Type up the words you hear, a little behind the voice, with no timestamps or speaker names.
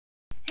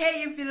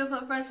Hey, you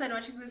beautiful person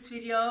watching this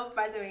video.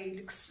 By the way, you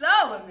look so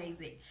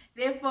amazing.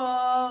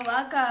 Therefore,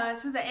 welcome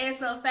to the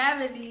ASL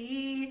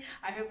family.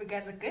 I hope you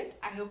guys are good.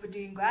 I hope you're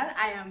doing well.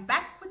 I am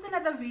back with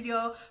another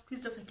video.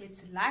 Please don't forget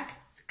to like,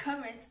 to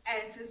comment,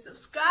 and to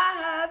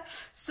subscribe.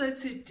 So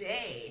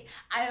today,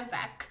 I am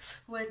back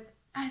with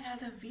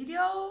another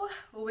video,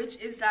 which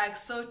is like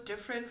so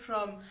different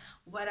from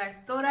what I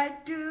thought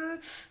I'd do.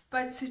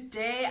 But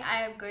today,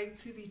 I am going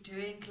to be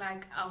doing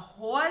like a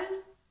haul.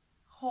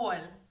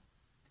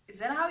 Is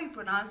that how you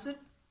pronounce it?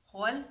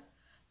 Haul?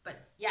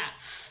 But yeah.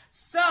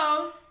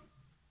 So,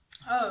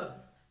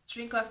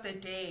 drink of the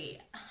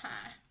day.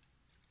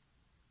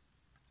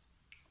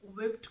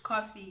 Whipped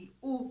coffee.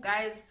 Oh,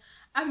 guys,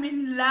 I'm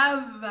in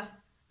love.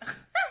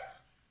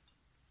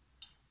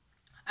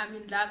 I'm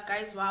in love,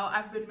 guys. Wow,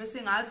 I've been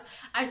missing out.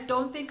 I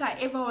don't think I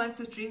ever want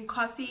to drink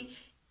coffee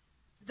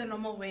the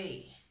normal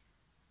way.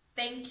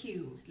 Thank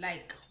you.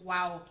 Like,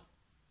 wow.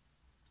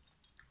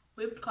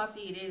 Whipped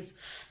coffee it is.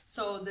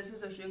 So this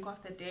is a drink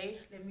of the day.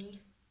 Let me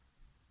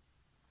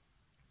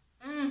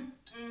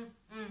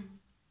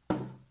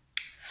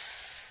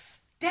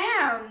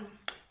damn.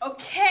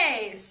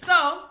 Okay,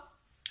 so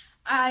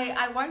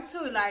I want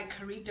to like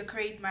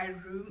redecorate my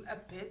room a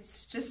bit,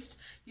 just,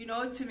 you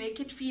know, to make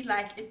it feel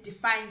like it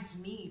defines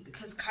me,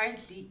 because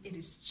currently it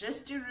is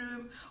just a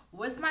room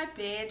with my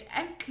bed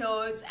and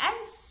clothes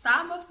and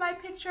some of my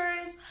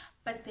pictures.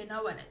 But then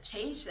I want to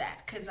change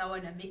that because I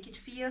want to make it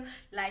feel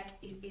like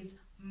it is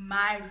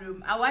my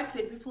room. I want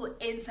when people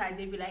enter,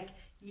 they be like,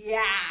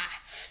 yeah,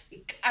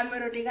 I'm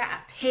gonna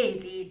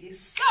pay.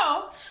 So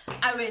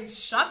I went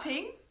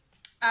shopping.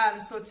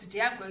 So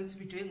today I'm going to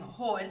be doing a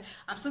haul.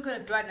 I'm still gonna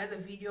do another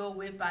video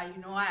whereby,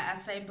 you know, I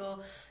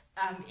assemble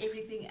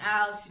everything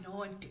else, you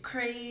know, and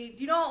decorate,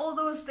 you know, all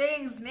those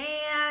things, man.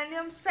 You know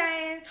what I'm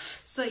saying?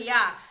 So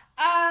yeah,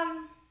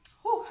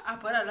 I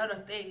bought a lot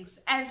of things,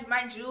 and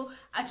mind you,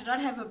 I do not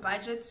have a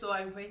budget, so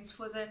I went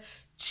for the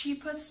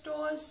cheaper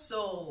stores.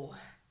 So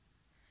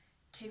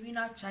can we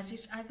not judge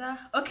each other?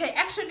 Okay,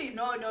 actually,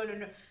 no.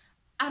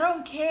 I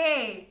don't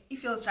care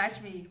if you'll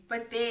judge me,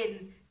 but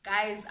then,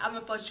 guys, I'm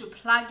about to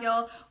plug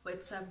y'all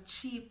with some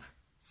cheap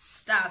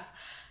stuff.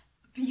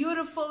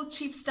 Beautiful,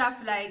 cheap stuff,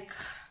 like,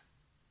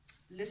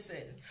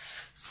 listen.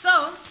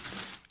 So,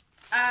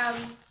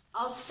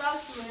 I'll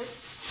start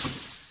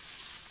with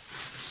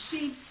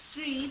Street,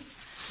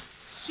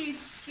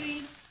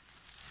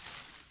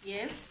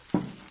 yes,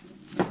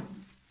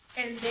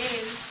 and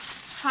then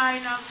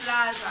China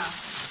Plaza,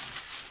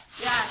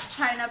 yeah,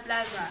 China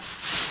Plaza.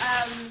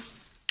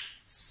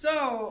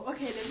 So,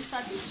 okay, let me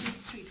start with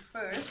Street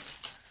first.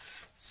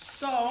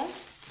 So,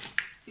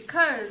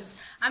 because,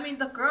 I mean,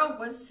 the girl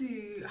wants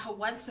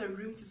her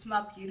room to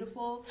smell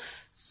beautiful,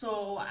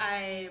 so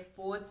I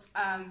bought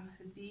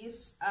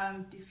this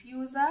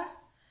diffuser.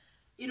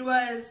 It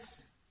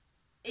was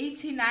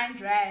 89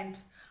 rand.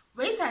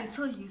 Wait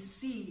until you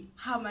see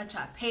how much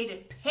I paid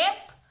at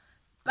PEP.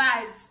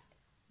 But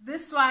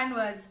this one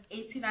was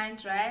 89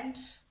 rand.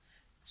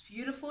 It's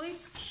beautiful,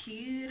 it's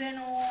cute and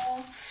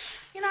all,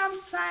 you know what I'm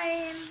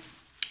saying?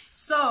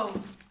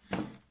 So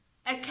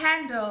a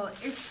candle,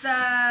 it's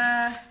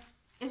the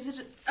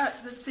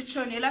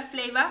citronella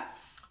flavor.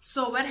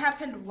 So what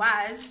happened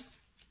was,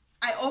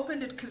 I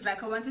opened it because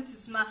like I wanted to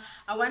smell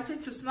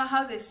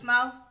how they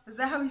smell. Is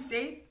that how we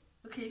say it?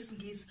 Okay, so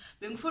it's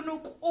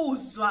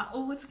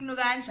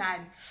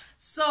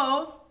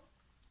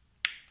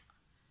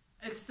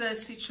the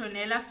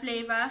citronella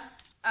flavor.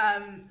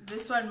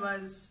 This one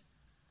was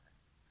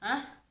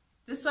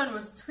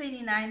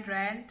 29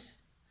 rand.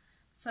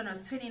 This one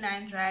was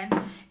 29 rand,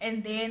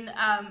 and then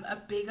a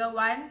bigger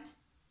one,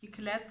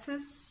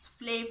 eucalyptus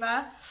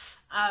flavor.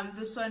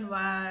 This one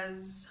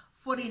was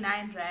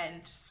 49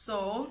 rand.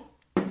 So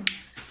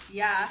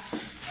yeah,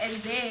 and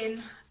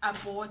then I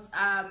bought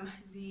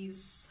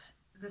this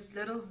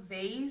little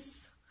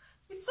vase.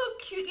 It's so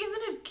cute,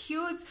 isn't it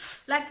cute?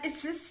 Like,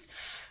 it's just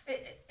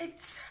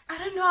it's I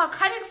don't know, I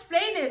can't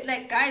explain it,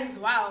 like, guys,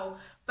 wow.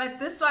 But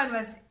this one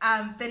was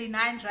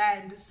 39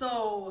 rand.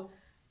 So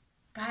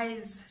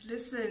guys,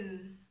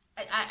 listen,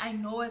 I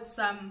know at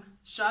some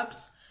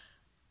shops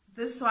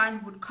this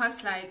one would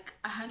cost like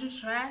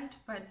 100 rand,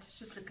 but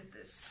just look at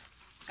this,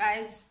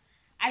 guys.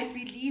 I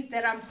believe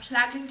that I'm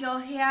plugging y'all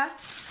here.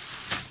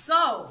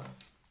 So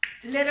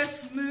let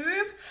us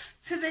move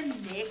to the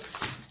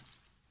next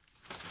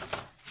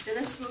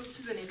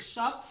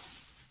shop,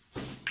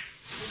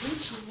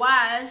 which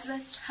was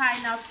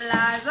China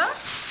Plaza.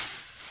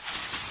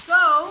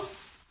 So,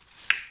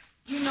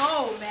 you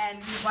know, man,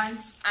 we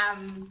want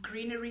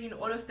greenery and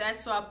all of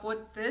that, so I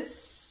bought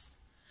this.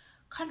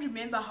 Can't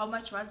remember how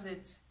much was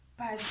it,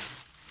 but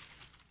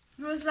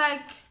it was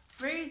like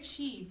very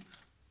cheap.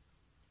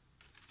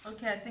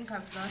 Okay, I think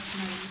I've lost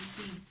my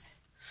receipt.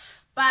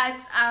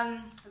 But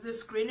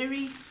this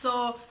greenery,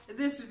 so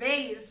this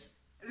vase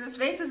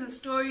is a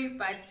story,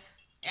 but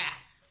yeah,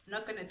 I'm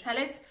not gonna tell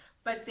it.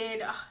 But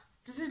then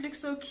doesn't it look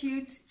so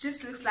cute? It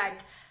just looks like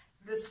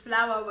this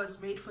flower was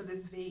made for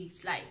this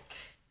vase. Like,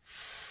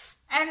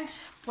 And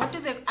what do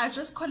they, I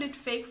just call it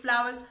fake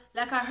flowers.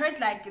 Like I heard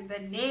like the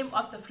name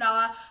of the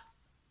flower,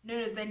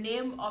 no, the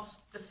name of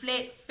the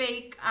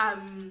fake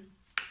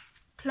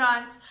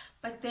plant,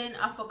 but then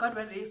I forgot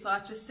what it is, so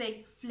I'll just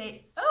say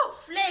flake. Oh,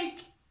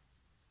 flake.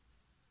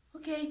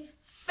 Okay,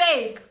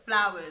 fake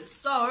flowers.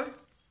 So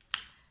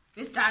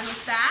we're done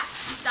with that.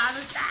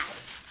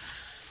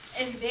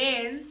 And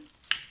then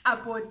I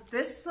bought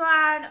this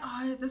one.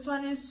 Oh, this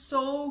one is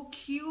so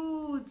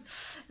cute.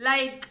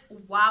 Like,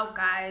 wow,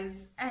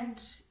 guys.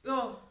 And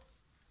oh,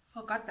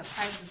 forgot the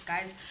prices,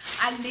 guys.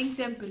 I'll link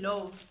them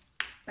below.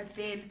 But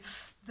then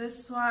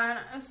this one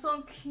is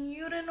so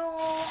cute and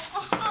all.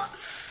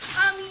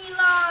 I mean,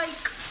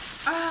 like,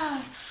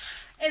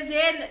 and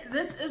then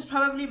this is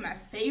probably my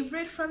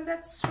favorite from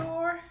that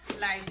store.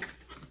 Like,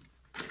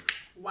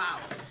 wow.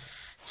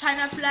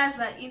 China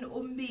Plaza in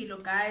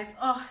Umbilo, guys.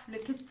 Oh,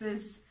 look at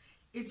this.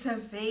 It's a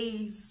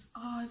vase.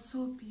 Oh, it's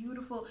so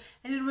beautiful.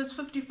 And it was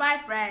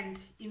 55 rand.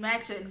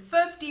 Imagine,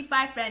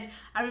 55 rand.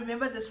 I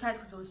remember this price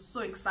because I was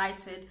so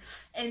excited.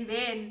 And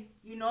then,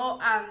 you know,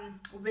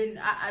 when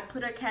I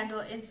put a candle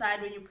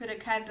inside, when you put a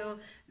candle,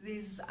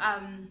 these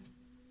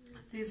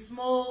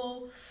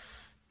small,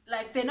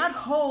 like, they're not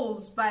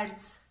holes,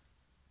 but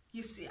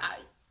you see,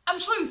 I'm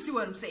sure you see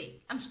what I'm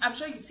saying. I'm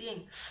sure you're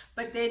seeing.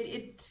 But then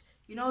it,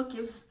 you know,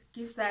 gives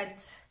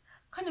that,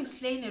 can't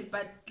explain it,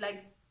 but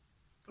like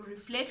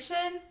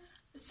reflection.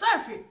 It's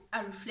not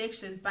a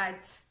reflection,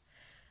 but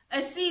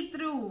a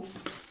see-through.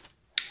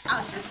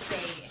 I'll just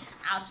say.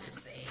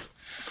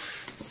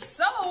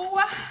 So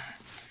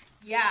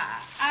yeah,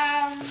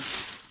 and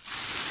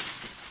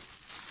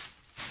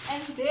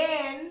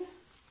then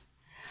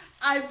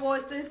I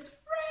bought this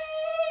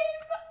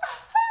frame.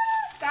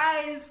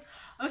 Guys,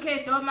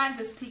 okay, don't mind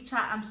this picture.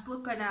 I'm still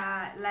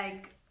gonna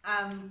like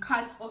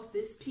cut off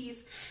this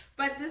piece,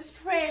 but this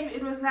frame,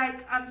 it was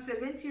like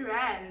 70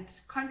 rand.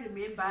 Can't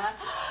remember.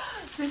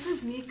 This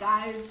is me,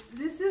 guys.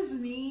 This is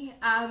me.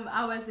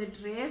 I was a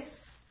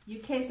dress,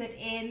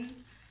 UKZN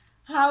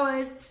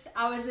Howard.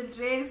 I was a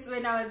dress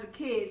when I was a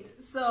kid,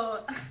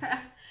 so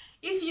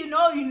if you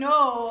know, you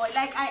know.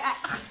 Like I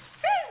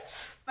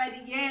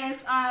but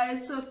yes,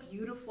 it's so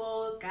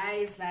beautiful,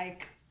 guys.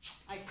 Like,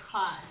 I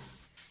can't.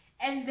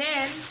 And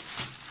then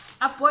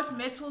I bought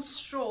metal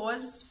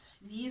straws,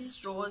 these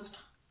straws,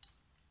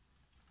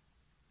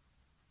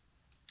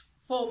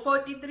 for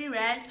 43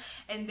 rand,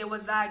 and there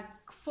was like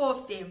 4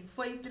 of them,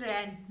 43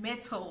 rand,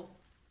 metal.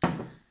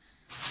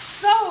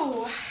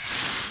 So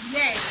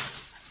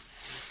yes,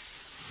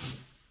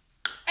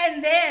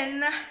 and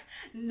then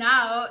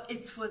now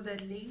it's for the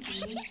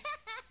lady.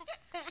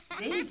 What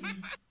the?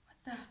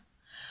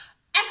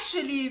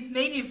 Actually,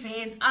 main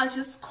event. I'll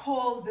just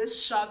call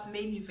this shop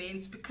main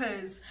event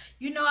because,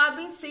 you know, I've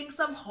been seeing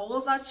some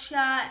hauls out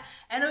here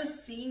and I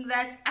was seeing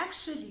that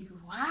actually,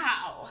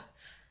 wow,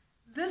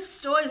 this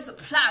store is the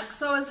plug.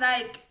 So I was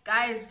like,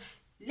 guys,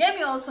 let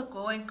me also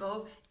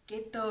go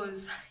get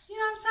those, you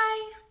know what I'm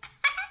saying?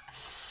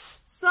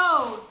 So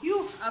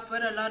I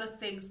bought a lot of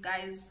things,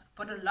 guys.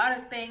 Bought a lot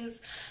of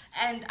things,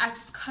 and I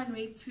just can't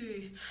wait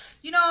to,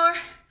 you know,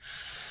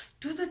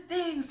 do the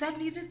things that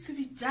needed to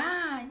be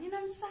done, you know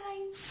what I'm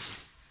saying?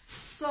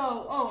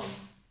 So,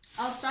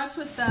 I'll start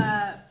with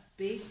the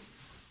big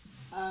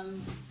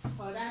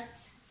product.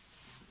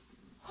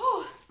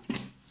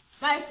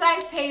 My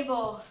side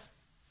table.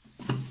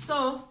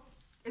 So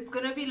it's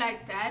gonna be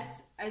like that,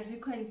 as you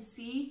can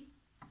see.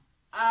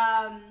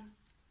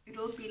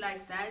 It'll be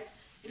like that.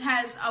 It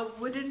has a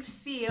wooden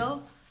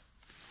feel,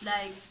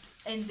 like,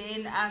 and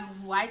then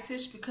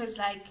whitish, because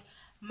like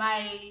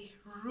my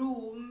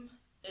room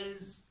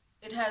is,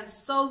 it has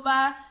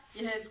silver,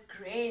 it has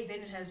gray, and then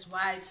it has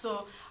white.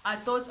 So I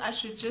thought I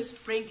should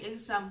just bring in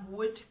some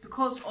wood,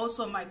 because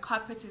also my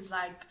carpet is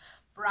like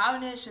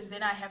brownish, and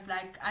then I have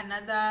like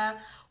another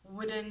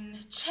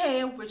wooden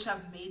chair which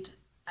I've made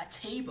a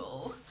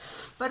table,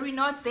 but we're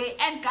not there.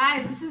 And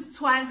guys, this is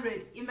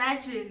 200.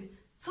 Imagine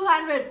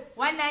 200,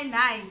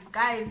 199,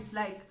 guys.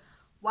 Like,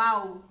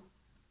 wow.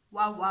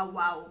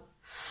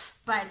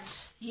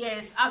 But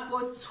yes, I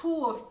bought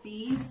 2 of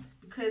these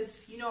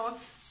because, you know,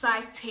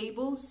 side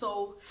tables.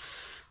 So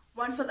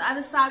one for the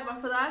other side,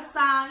 one for the other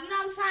side, you know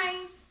what I'm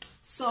saying?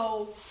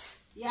 So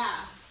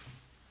yeah.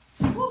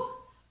 Whew.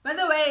 By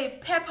the way,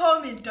 PEP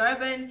Home in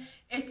Durban,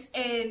 it's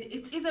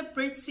either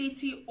Bridge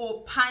City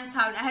or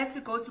Pinetown. I had to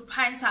go to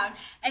Pinetown,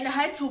 and I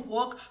had to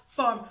walk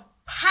from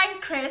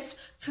Pinecrest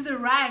to the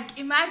rank.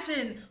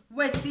 Imagine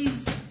with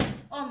these.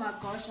 Oh my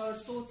gosh, I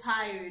was so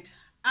tired.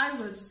 I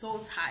was so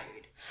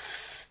tired.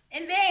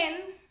 And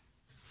then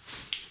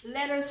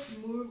let us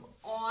move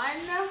on.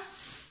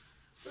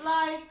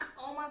 Like,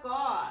 oh my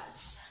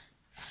gosh.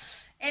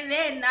 And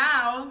then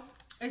now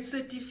it's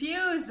a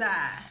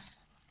diffuser.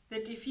 The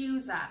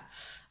diffuser.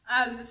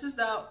 This is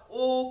the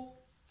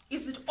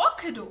is it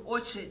orchid or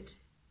orchard?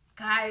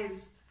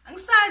 Guys, I'm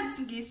sorry this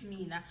gives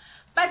me now.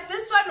 But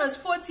this one was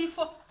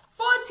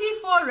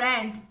 44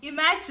 rand.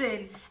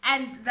 Imagine.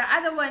 And the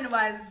other one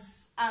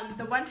was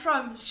the one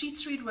from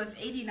Street was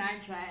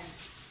 89 rand.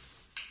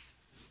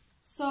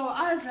 So So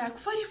I was like,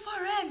 44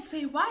 rand,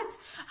 say what?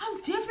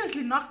 I'm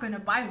definitely not gonna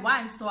buy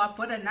one. So I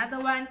bought another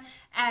one,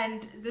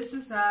 and this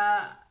is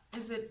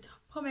is it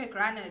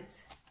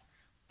pomegranate?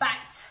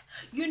 But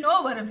you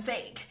know what I'm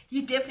saying.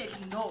 You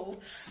definitely know.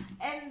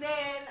 And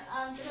then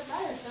I'm gonna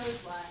buy a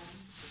third one.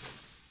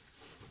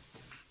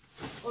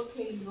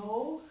 Okay,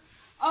 no.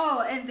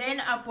 Oh, and then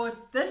I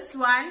bought this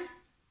one.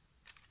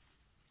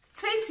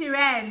 20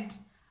 rand.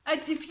 A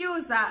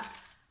diffuser.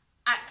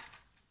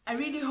 I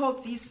really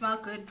hope these smell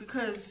good,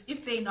 because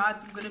if they're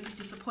not, I'm gonna be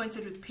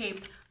disappointed with PEP.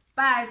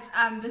 But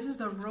this is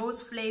the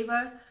rose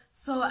flavor,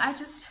 so I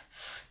just,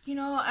 you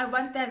know, I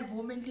want that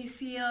womanly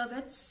feel,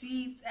 that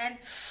sweet, and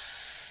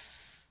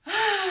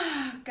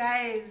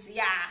guys,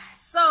 yeah.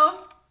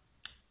 So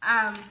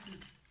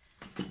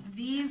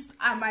these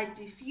are my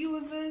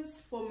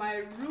diffusers for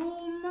my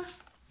room,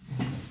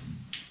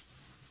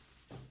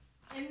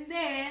 and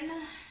then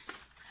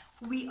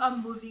we are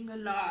moving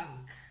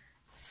along.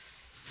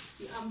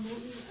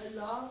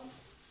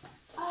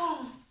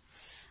 Oh,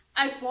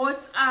 I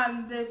bought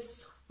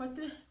this,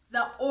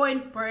 the oil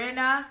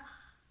burner.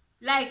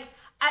 Like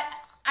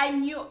I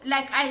knew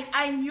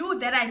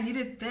that I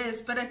needed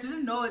this, but I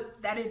didn't know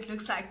that it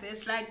looks like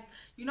this. Like,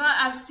 you know,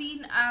 I've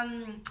seen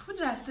who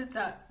did I sit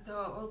the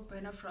oil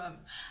burner from?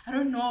 I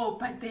don't know,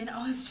 but then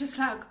I was just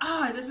like,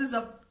 this is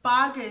a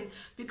bargain,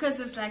 because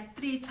it's like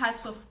 3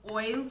 types of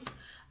oils.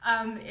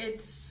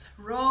 It's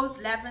rose,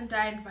 lavender,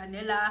 and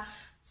vanilla.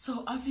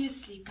 So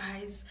obviously,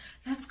 guys,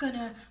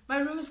 my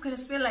room is gonna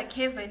smell like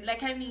heaven.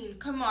 Like, I mean,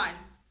 come on.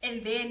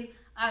 And then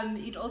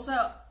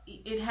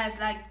it has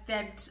like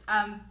that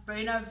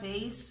burner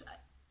vase,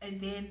 and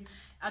then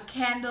a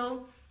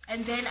candle,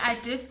 and then I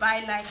did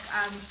buy like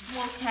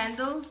small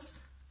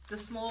candles, the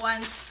small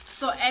ones.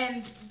 So,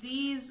 and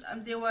these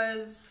there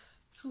was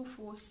 2,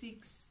 4,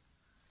 6,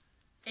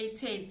 8,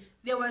 10.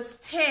 There was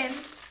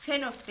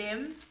 10 of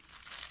them.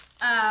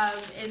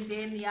 And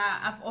then yeah,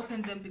 I've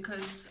opened them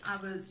because I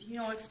was, you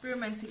know,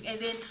 experimenting. And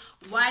then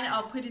one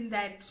I'll put in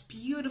that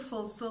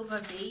beautiful silver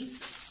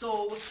vase.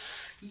 So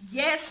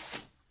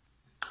yes.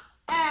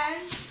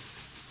 And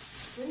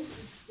what is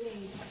this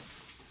thing?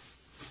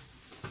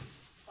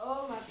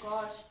 Oh my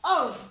gosh.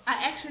 Oh,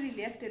 I actually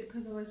left it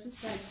because I was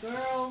just like,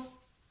 girl,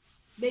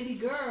 baby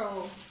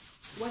girl,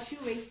 what you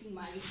wasting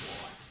money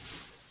for?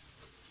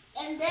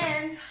 And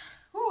then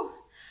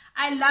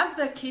I love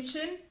the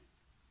kitchen,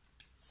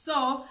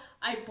 so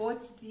I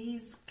bought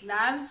these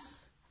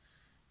gloves.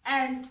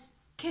 And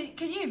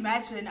can you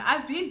imagine,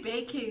 I've been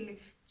baking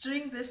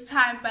during this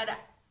time, but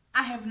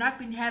I have not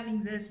been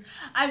having this.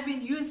 I've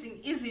been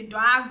using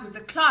izindwangu,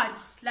 the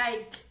cloths.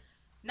 Like,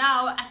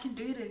 now I can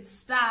do it in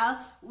style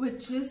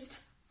with just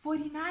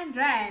 49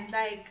 rand.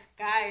 Like,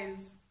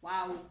 guys,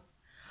 wow.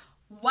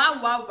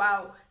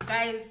 Wow,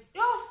 guys.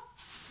 Oh,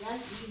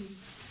 that's me.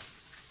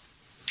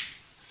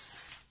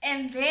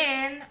 And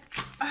then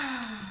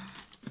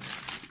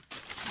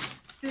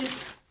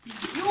this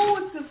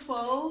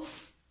beautiful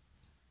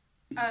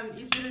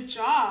is it a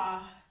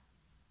jar?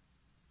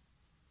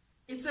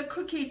 It's a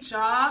cookie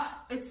jar.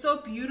 It's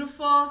so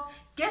beautiful.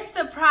 Guess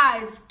the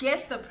price.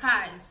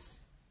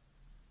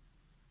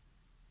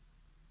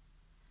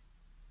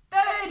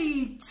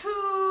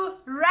 32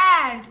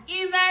 rand.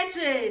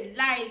 Imagine,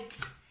 like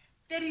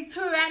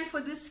 32 rand for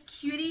this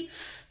cutie.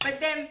 But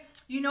then,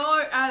 you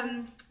know,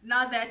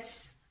 now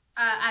that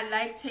I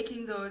like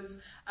taking those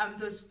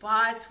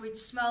baths which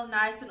smell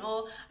nice and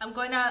all, I'm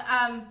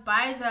gonna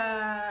buy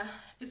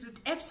is it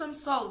Epsom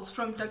salt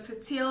from Dr.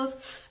 Teal's,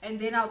 and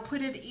then I'll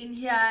put it in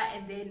here,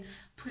 and then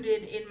put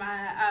it in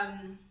my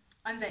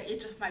on the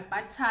edge of my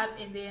bathtub,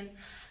 and then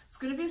it's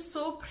gonna be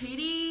so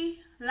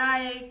pretty.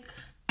 Like,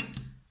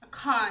 I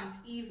can't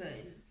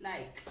even,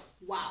 like,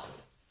 wow.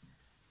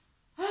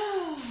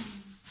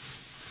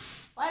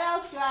 What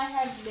else do I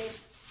have left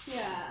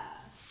here?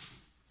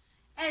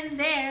 And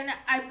then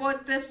I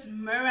bought this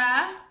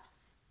mirror.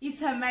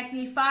 It's a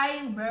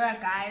magnifying mirror,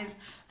 guys.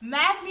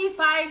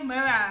 Magnifying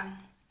mirror.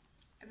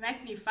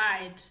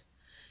 Magnified.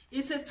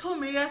 It's a 2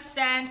 mirror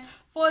stand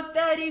for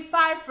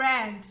 35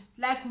 rand.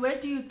 Like, where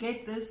do you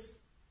get this?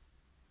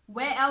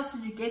 Where else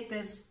will you get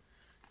this?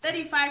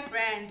 35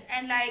 rand.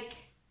 And like,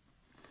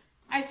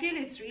 I feel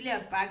it's really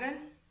a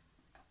bargain,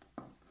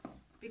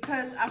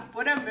 because I've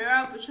bought a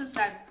mirror which was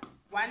like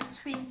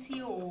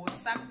 120 or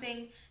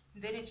something,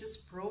 and then it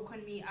just broke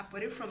on me. I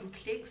bought it from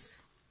Clicks.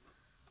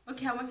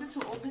 Okay, I wanted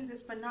to open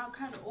this, but now I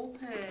can't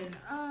open.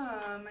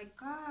 Oh my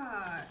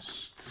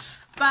gosh.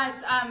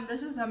 But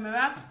this is the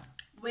mirror.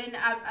 When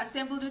I've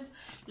assembled it,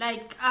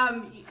 like,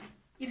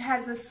 it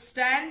has a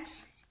stand.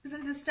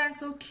 Isn't the stand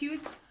so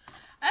cute?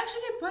 I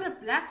actually bought a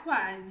black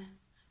one.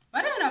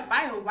 Why don't I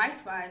buy a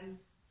white one?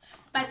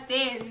 But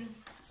then,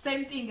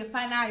 same thing, if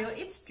I know,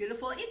 it's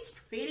beautiful, it's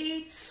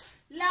pretty.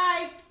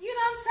 Like, you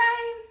know what I'm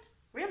saying?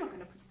 Where am I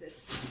gonna put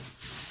this?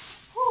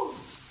 Whew.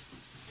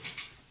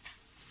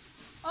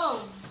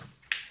 Oh,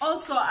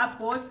 also I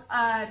bought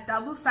a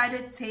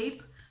double-sided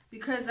tape,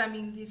 because I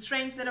mean, these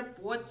frames that I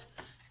bought,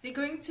 they're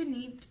going to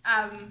need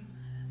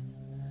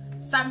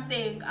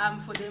something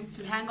for them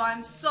to hang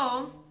on.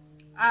 So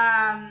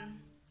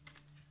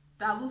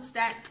double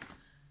standard,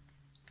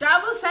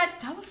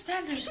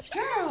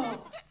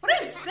 girl. What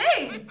are you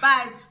saying?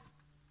 But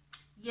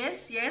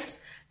yes,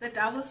 the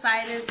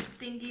double-sided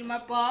thingy, my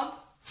bob.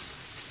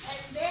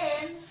 And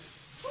then,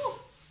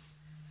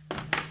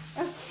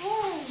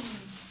 okay,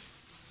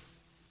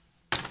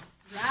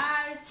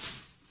 right.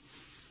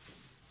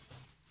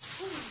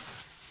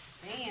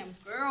 Damn,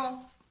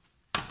 girl.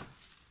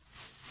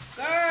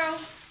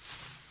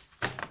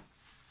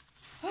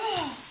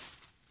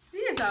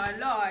 These are a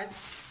lot.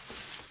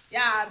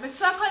 Yeah, but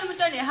talk about we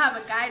don't have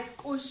a guys.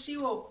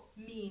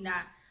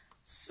 Mina.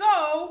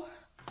 So,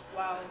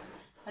 wow,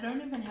 I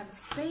don't even have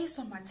space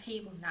on my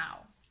table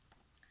now.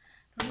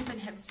 I don't even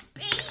have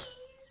space.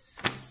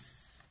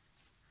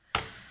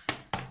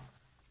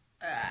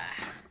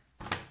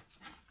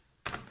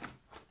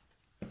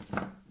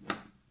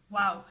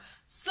 Wow.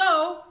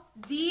 So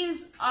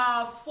these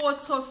are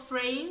photo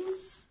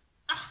frames.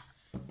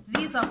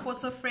 These are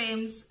photo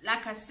frames.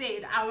 Like I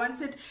said, I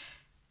wanted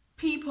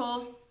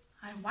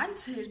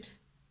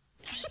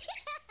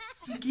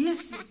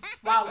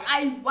wow,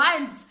 I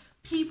want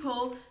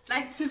people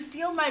like to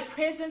feel my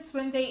presence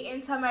when they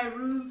enter my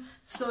room.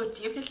 So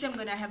definitely I'm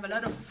gonna have a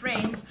lot of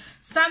frames.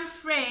 Some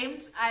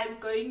frames I'm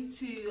going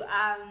to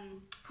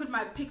put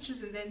my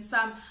pictures, and then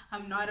some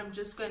I'm not. I'm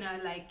just gonna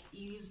like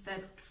use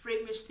that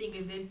frameish thing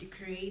and then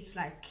decorate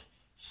like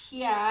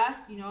here,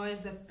 you know,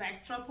 as a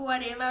backdrop or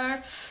whatever.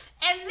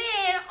 And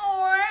then,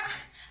 or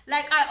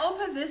like I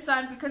opened this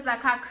one because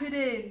like I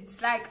couldn't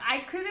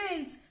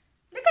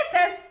look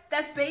at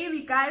that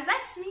baby, guys.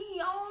 That's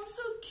me. Oh, I'm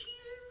so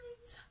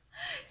cute.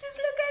 Just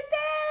look at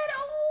that.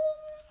 Oh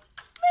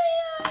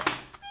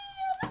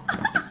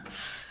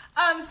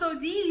man. So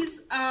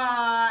these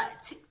are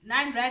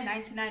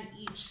R9.99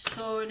 each.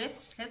 So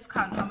let's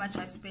count how much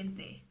I spent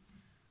there.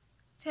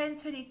 10,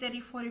 20, 30,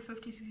 40,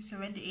 50, 60,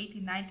 70,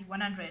 80, 90,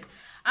 100.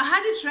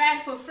 100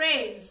 rand for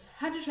frames.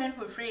 100 rand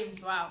for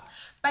frames. Wow.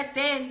 But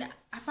then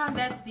I found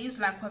that these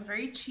like were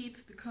very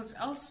cheap because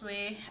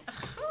elsewhere.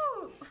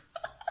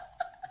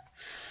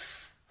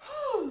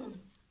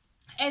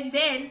 And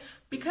then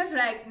because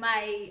like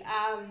my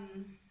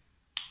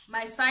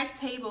my side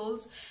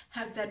tables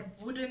have that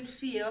wooden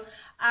feel,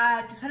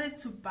 I decided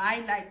to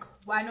buy like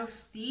one of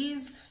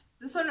these.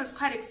 This one was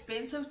quite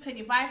expensive,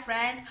 25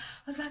 rand. I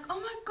was like, oh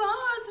my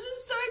god, this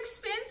is so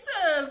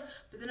expensive.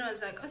 But then I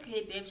was like,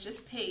 okay, babes,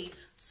 just pay.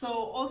 So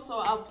also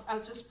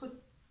I'll just put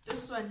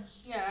this one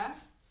here.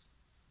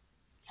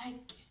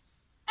 Like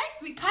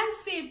we can't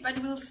see it, but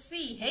we'll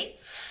see, hey?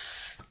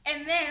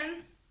 And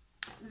then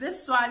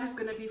this one is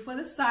gonna be for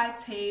the side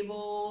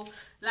table.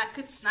 Like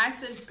it's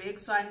nice and big,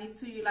 so I need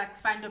to like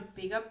find a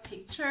bigger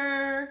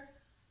picture.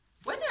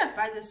 Where did I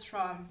buy this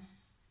from?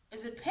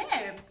 Is it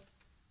PEP?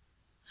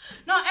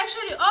 No,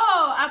 actually,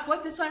 oh, I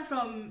bought this one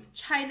from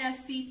China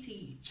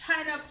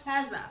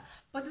Plaza.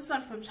 Bought this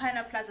one from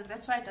China Plaza.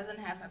 That's why it doesn't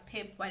have a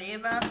PEP,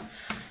 whatever.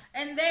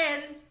 And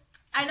then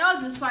I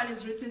know this one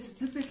is written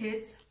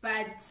certificate,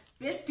 but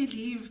best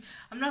believe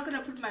I'm not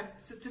gonna put my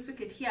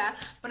certificate here,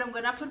 but I'm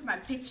gonna put my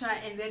picture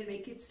and then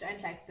make it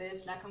stand like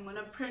this. Like I'm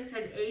gonna print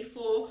an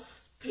A4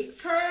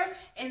 picture,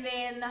 and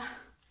then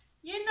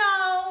you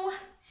know,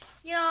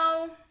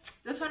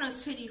 this one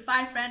was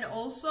 25 rand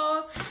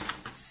also.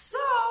 So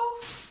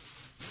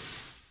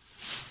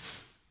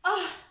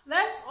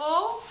that's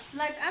all.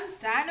 Like I'm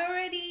done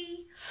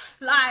already.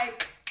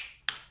 Like,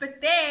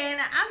 but then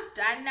I'm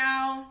done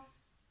now.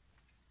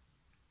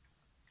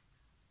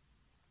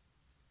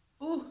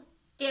 Ooh,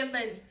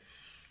 amen.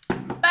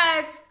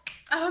 But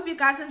I hope you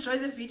guys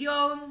enjoyed the video.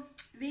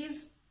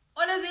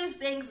 All of these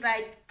things,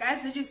 like,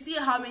 guys, did you see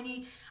how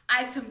many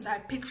items I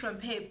picked from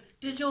PEP?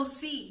 Did y'all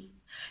see?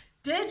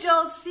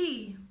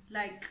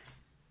 Like,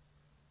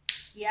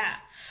 yeah.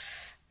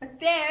 But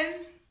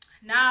then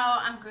now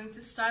I'm going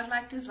to start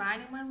like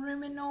designing my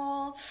room and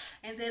all,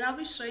 and then I'll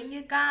be showing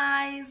you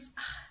guys.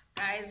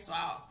 Guys,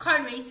 wow,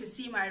 can't wait to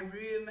see my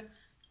room.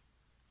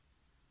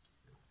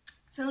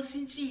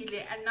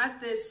 And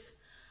not this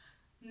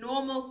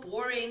normal,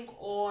 boring,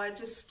 or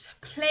just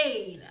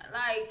plain.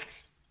 Like,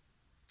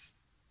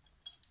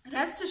 it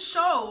has to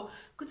show.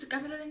 Like,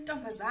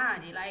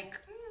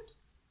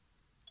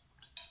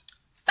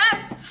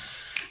 but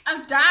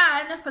I'm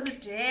done for the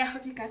day. I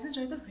hope you guys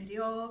enjoyed the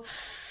video.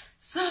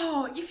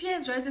 So if you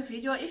enjoyed the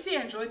video, if you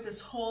enjoyed this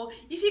haul,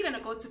 if you're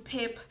gonna go to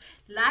PEP,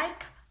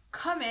 like,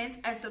 comment,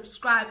 and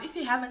subscribe. If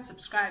you haven't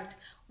subscribed,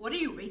 what are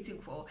you waiting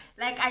for?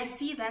 Like, I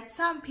see that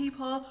some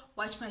people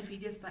watch my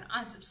videos but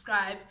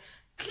unsubscribe.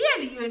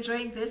 Clearly you're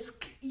enjoying this.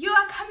 You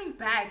are coming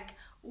back.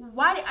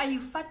 Why are you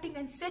farting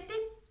and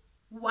sitting?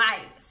 Why?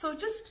 So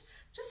just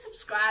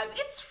subscribe.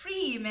 It's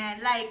free,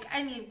 man. Like,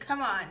 I mean,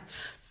 come on.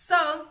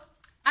 So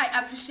I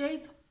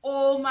appreciate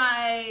all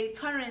my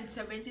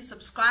 270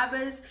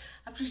 subscribers.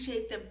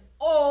 Appreciate them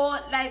all.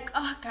 Like,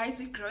 oh guys,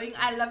 we're growing.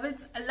 I love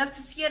it. I love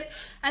to see it.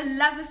 I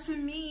love this for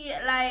me.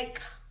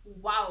 Like,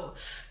 wow.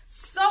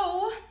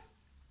 So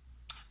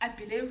I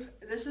believe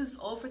this is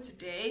all for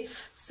today.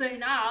 So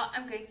now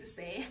I'm going to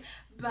say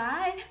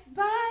bye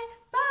guys.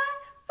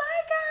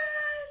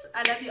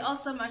 I love you all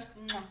so much.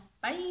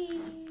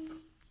 Bye.